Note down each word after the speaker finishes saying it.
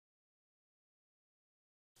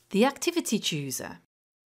The Activity Chooser.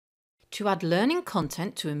 To add learning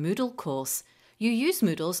content to a Moodle course, you use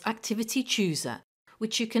Moodle's Activity Chooser,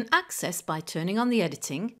 which you can access by turning on the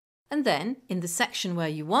editing, and then, in the section where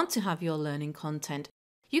you want to have your learning content,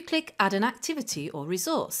 you click Add an activity or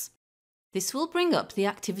resource. This will bring up the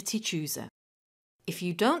Activity Chooser. If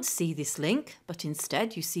you don't see this link, but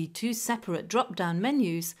instead you see two separate drop-down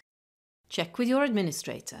menus, check with your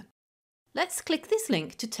administrator. Let's click this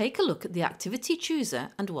link to take a look at the Activity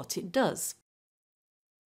Chooser and what it does.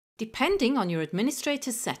 Depending on your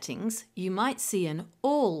administrator's settings, you might see an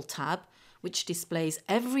All tab, which displays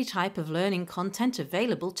every type of learning content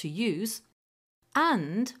available to use,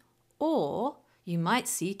 or you might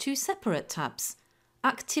see two separate tabs.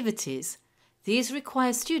 Activities. These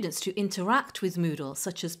require students to interact with Moodle,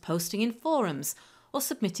 such as posting in forums or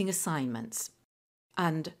submitting assignments.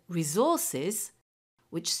 And Resources,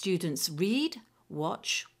 which students read,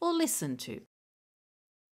 watch or listen to.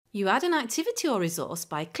 You add an activity or resource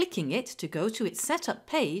by clicking it to go to its setup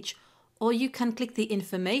page, or you can click the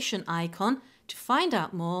information icon to find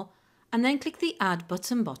out more and then click the Add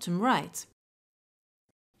button bottom right.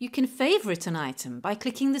 You can favourite an item by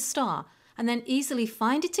clicking the star and then easily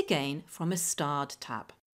find it again from a starred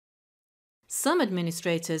tab. Some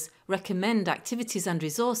administrators recommend activities and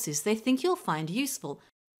resources they think you'll find useful,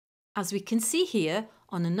 as we can see here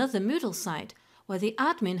on another Moodle site where the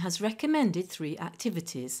admin has recommended 3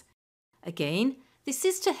 activities. Again, this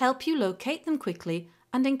is to help you locate them quickly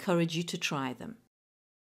and encourage you to try them.